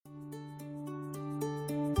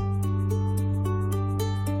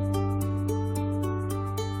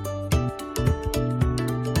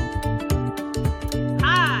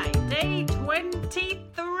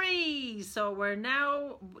we're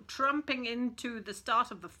now tramping into the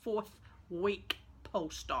start of the 4th week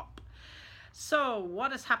post-op. So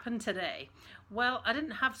what has happened today? Well, I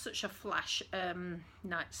didn't have such a flash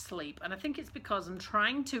night's sleep, and I think it's because I'm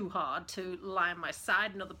trying too hard to lie on my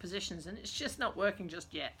side in other positions, and it's just not working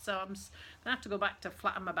just yet. So I'm gonna have to go back to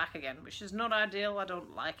flat on my back again, which is not ideal. I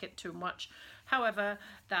don't like it too much. However,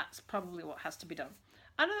 that's probably what has to be done.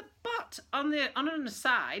 But on an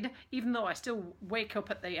aside, even though I still wake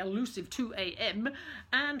up at the elusive 2 a.m.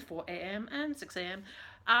 and 4 a.m. and 6 a.m.,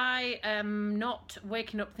 I am not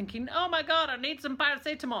waking up thinking, oh my God, I need some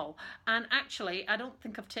paracetamol. And actually, I don't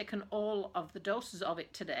think I've taken all of the doses of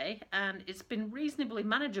it today, and it's been reasonably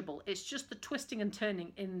manageable. It's just the twisting and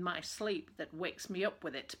turning in my sleep that wakes me up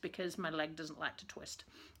with it, because my leg doesn't like to twist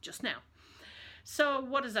just now. So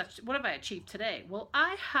what have I achieved today? Well,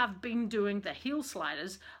 I have been doing the heel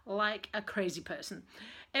sliders like a crazy person.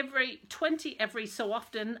 Every so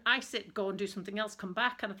often, I sit, go and do something else, come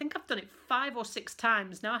back, and I think I've done it 5 or 6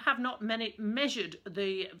 times. Now, I have not measured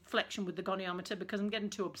the flexion with the goniometer because I'm getting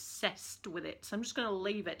too obsessed with it, so I'm just going to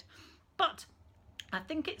leave it. But I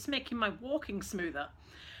think it's making my walking smoother.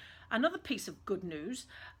 Another piece of good news,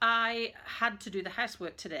 I had to do the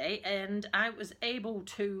housework today, and I was able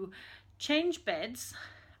to change beds,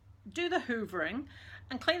 do the hoovering,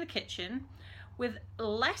 and clean the kitchen with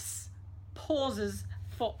less pauses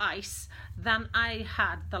for ice than I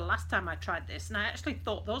had the last time I tried this. And I actually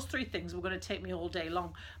thought those 3 things were going to take me all day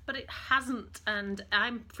long, but it hasn't, and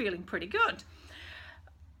I'm feeling pretty good.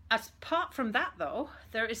 Apart from that though,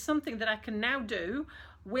 there is something that I can now do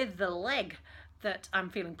with the leg that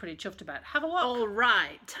I'm feeling pretty chuffed about. Have a look. All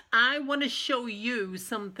right, I want to show you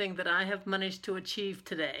something that I have managed to achieve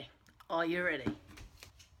today. Are you ready?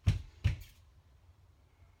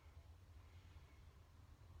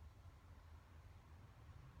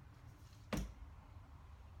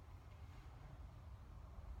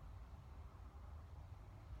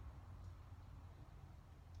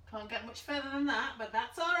 Can't get much further than that, but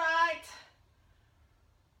that's all right.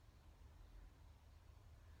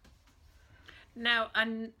 Now,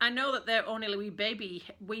 I know that they're only wee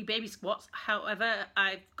baby squats. However,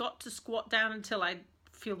 I've got to squat down until I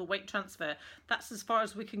feel the weight transfer. That's as far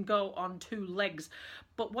as we can go on 2 legs.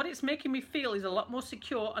 But what it's making me feel is a lot more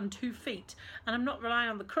secure on 2 feet, and I'm not relying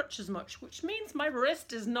on the crutch as much, which means my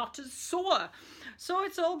wrist is not as sore. So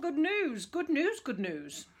it's all good news. Good news, good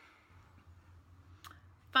news.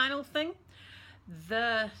 Final thing,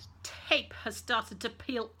 the tape has started to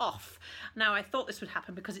peel off. Now, I thought this would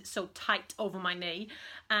happen because it's so tight over my knee,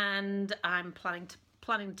 and I'm planning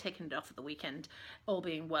taking it off at the weekend, all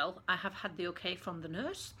being well. I have had the okay from the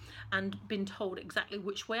nurse and been told exactly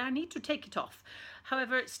which way I need to take it off.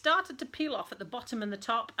 However, it started to peel off at the bottom and the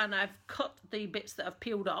top, and I've cut the bits that have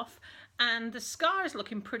peeled off, and the scar is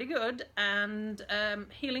looking pretty good and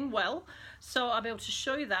healing well. So I'll be able to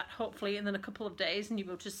show you that hopefully in a couple of days, and you'll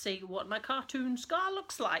be able to see what my cartoon scar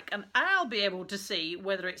looks like, and I'll be able to see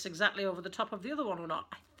whether it's exactly over the top of the other one or not.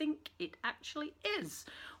 I think it actually is,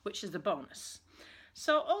 which is the bonus.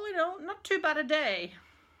 So all in all, not too bad a day.